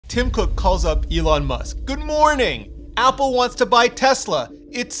Tim Cook calls up Elon Musk. Good morning! Apple wants to buy Tesla.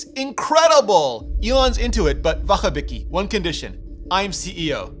 It's incredible! Elon's into it, but wachabiki, one condition. I'm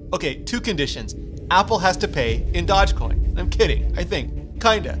CEO. Okay, two conditions. Apple has to pay in DogeCoin. I'm kidding, I think.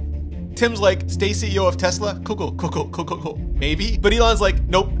 Kinda. Tim's like, stay CEO of Tesla? Cool. Maybe? But Elon's like,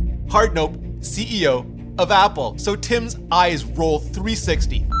 nope, hard nope, CEO of Apple. So Tim's eyes roll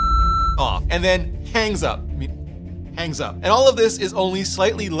 360 off and then hangs up. Hangs up. And all of this is only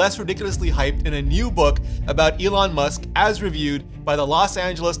slightly less ridiculously hyped in a new book about Elon Musk as reviewed by the Los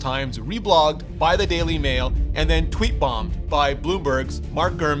Angeles Times, reblogged by the Daily Mail, and then tweet bombed by Bloomberg's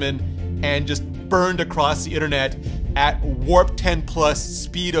Mark Gurman and just burned across the internet at warp 10 plus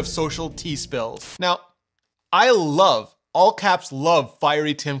speed of social tea spills. Now, I love, all caps love,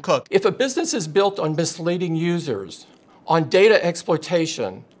 fiery Tim Cook. If a business is built on misleading users, on data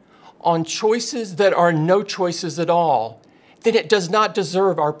exploitation, on choices that are no choices at all, then it does not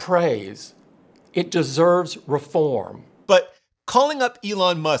deserve our praise. It deserves reform. But calling up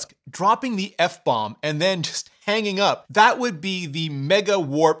Elon Musk, dropping the F-bomb, and then just hanging up, that would be the mega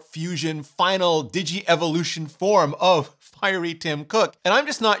warp fusion final digi-evolution form of fiery Tim Cook. And I'm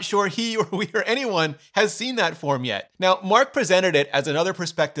just not sure he or we or anyone has seen that form yet. Now, Mark presented it as another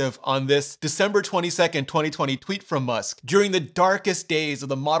perspective on this December 22nd, 2020 tweet from Musk. During the darkest days of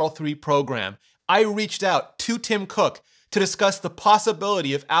the Model 3 program, I reached out to Tim Cook to discuss the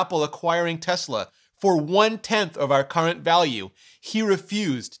possibility of Apple acquiring Tesla for 1/10 of our current value. He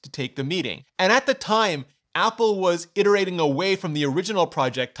refused to take the meeting. And at the time, Apple was iterating away from the original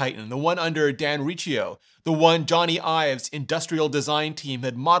Project Titan, the one under Dan Ritchie, the one Johnny Ives' industrial design team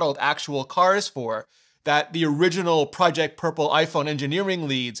had modeled actual cars for, that the original Project Purple iPhone engineering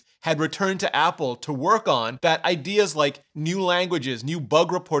leads had returned to Apple to work on, that ideas like new languages, new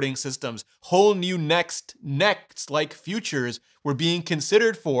bug reporting systems, whole new next-like futures were being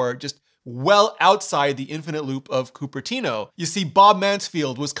considered for, just well outside the infinite loop of Cupertino. You see, Bob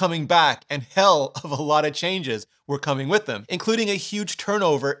Mansfield was coming back, and hell of a lot of changes were coming with them, including a huge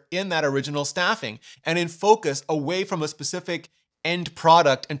turnover in that original staffing, and in focus away from a specific end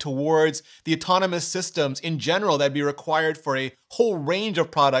product and towards the autonomous systems in general that'd be required for a whole range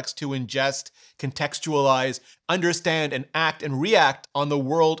of products to ingest, contextualize, understand, and act and react on the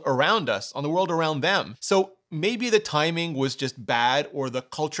world around us, on the world around them. So maybe the timing was just bad, or the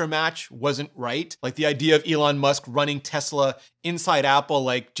culture match wasn't right. Like the idea of Elon Musk running Tesla inside Apple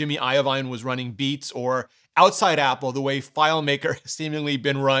like Jimmy Iovine was running Beats, or outside Apple the way FileMaker has seemingly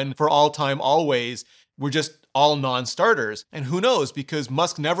been run for all time, always, were just all non-starters. And who knows, because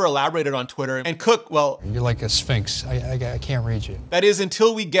Musk never elaborated on Twitter, and Cook, well, you're like a sphinx. I can't read you. That is,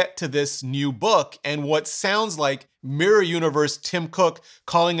 until we get to this new book and what sounds like mirror universe Tim Cook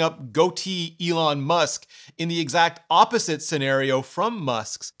calling up goatee Elon Musk in the exact opposite scenario from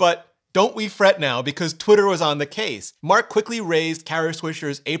Musk's. But don't we fret now, because Twitter was on the case. Mark quickly raised Kara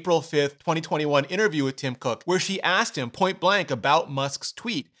Swisher's April 5th, 2021 interview with Tim Cook, where she asked him point blank about Musk's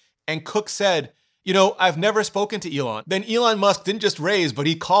tweet. And Cook said, you know, I've never spoken to Elon. Then Elon Musk didn't just raise, but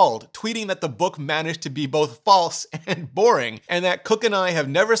he called, tweeting that the book managed to be both false and boring, and that Cook and I have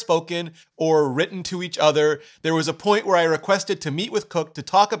never spoken or written to each other. There was a point where I requested to meet with Cook to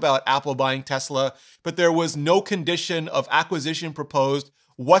talk about Apple buying Tesla, but there was no condition of acquisition proposed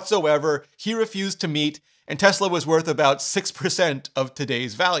whatsoever. He refused to meet, and Tesla was worth about 6% of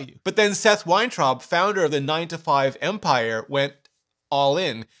today's value. But then Seth Weintraub, founder of the 9to5 empire, went all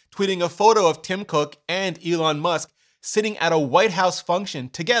in, tweeting a photo of Tim Cook and Elon Musk sitting at a White House function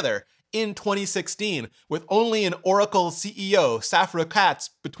together in 2016 with only an Oracle CEO, Safra Catz,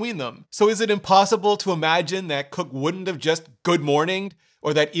 between them. So is it impossible to imagine that Cook wouldn't have just good morninged,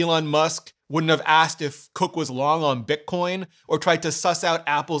 or that Elon Musk wouldn't have asked if Cook was long on Bitcoin, or tried to suss out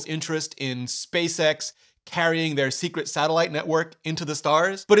Apple's interest in SpaceX carrying their secret satellite network into the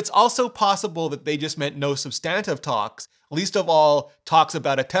stars? But it's also possible that they just meant no substantive talks, least of all talks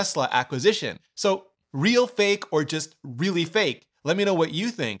about a Tesla acquisition. So real fake or just really fake? Let me know what you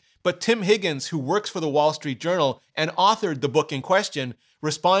think. But Tim Higgins, who works for the Wall Street Journal and authored the book in question,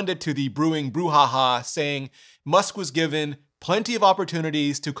 responded to the brewing brouhaha saying Musk was given plenty of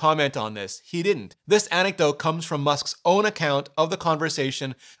opportunities to comment on this. He didn't. This anecdote comes from Musk's own account of the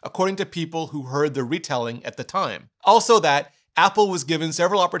conversation, according to people who heard the retelling at the time. Also that Apple was given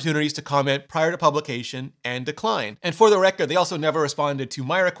several opportunities to comment prior to publication and declined. And for the record, they also never responded to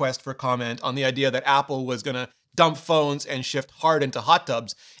my request for comment on the idea that Apple was gonna dump phones and shift hard into hot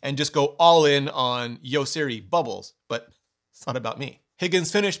tubs and just go all in on Yo Siri bubbles. But it's not about me.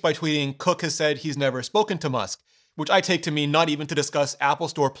 Higgins finished by tweeting, Cook has said he's never spoken to Musk, which I take to mean not even to discuss Apple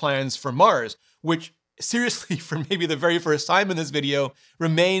Store plans for Mars, which seriously, for maybe the very first time in this video,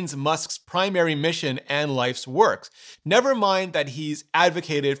 remains Musk's primary mission and life's works. Never mind that he's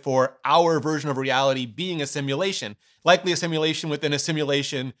advocated for our version of reality being a simulation, likely a simulation within a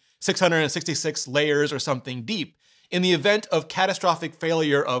simulation 666 layers or something deep. In the event of catastrophic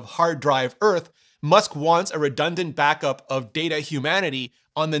failure of hard drive Earth, Musk wants a redundant backup of data humanity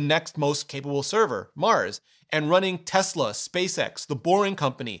on the next most capable server, Mars, and running Tesla, SpaceX, the Boring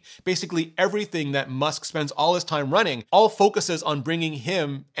Company, basically everything that Musk spends all his time running, all focuses on bringing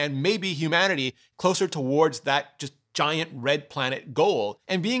him and maybe humanity closer towards that just giant red planet goal.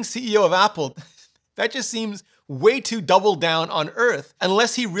 And being CEO of Apple, that just seems way too double down on Earth,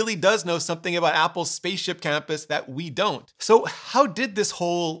 unless he really does know something about Apple's spaceship campus that we don't. So how did this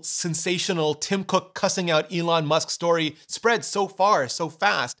whole sensational Tim Cook cussing out Elon Musk story spread so far, so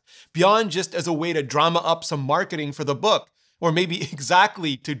fast, beyond just as a way to drama up some marketing for the book, or maybe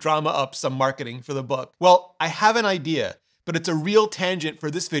exactly to drama up some marketing for the book? Well, I have an idea, but it's a real tangent for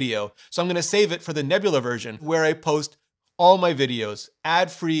this video, so I'm gonna save it for the Nebula version, where I post all my videos,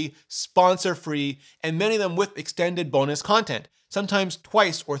 ad-free, sponsor-free, and many of them with extended bonus content, sometimes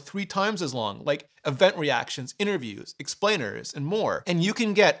twice or 3 times as long, like event reactions, interviews, explainers, and more. And you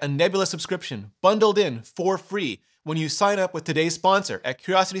can get a Nebula subscription bundled in for free when you sign up with today's sponsor at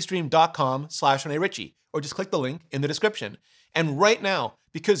curiositystream.com/Ritchie, or just click the link in the description. And right now,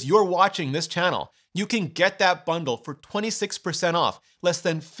 because you're watching this channel, you can get that bundle for 26% off, less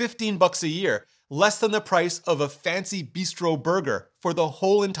than 15 bucks a year, less than the price of a fancy bistro burger for the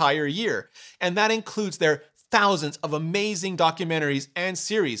whole entire year. And that includes their thousands of amazing documentaries and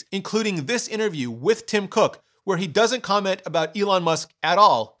series, including this interview with Tim Cook, where he doesn't comment about Elon Musk at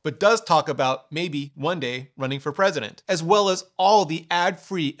all, but does talk about maybe one day running for president, as well as all the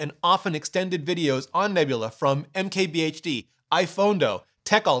ad-free and often extended videos on Nebula from MKBHD, iPhondo,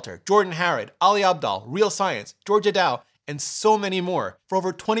 TechAlter, Jordan Harrod, Ali Abdaal, Real Science, Georgia Dow, and so many more for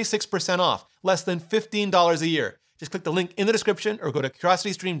over 26% off, less than $15 a year. Just click the link in the description or go to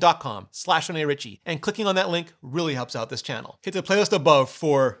curiositystream.com/Ritchie, and clicking on that link really helps out this channel. Hit the playlist above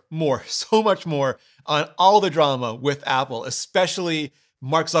for more, so much more, on all the drama with Apple, especially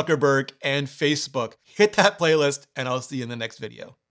Mark Zuckerberg and Facebook. Hit that playlist and I'll see you in the next video.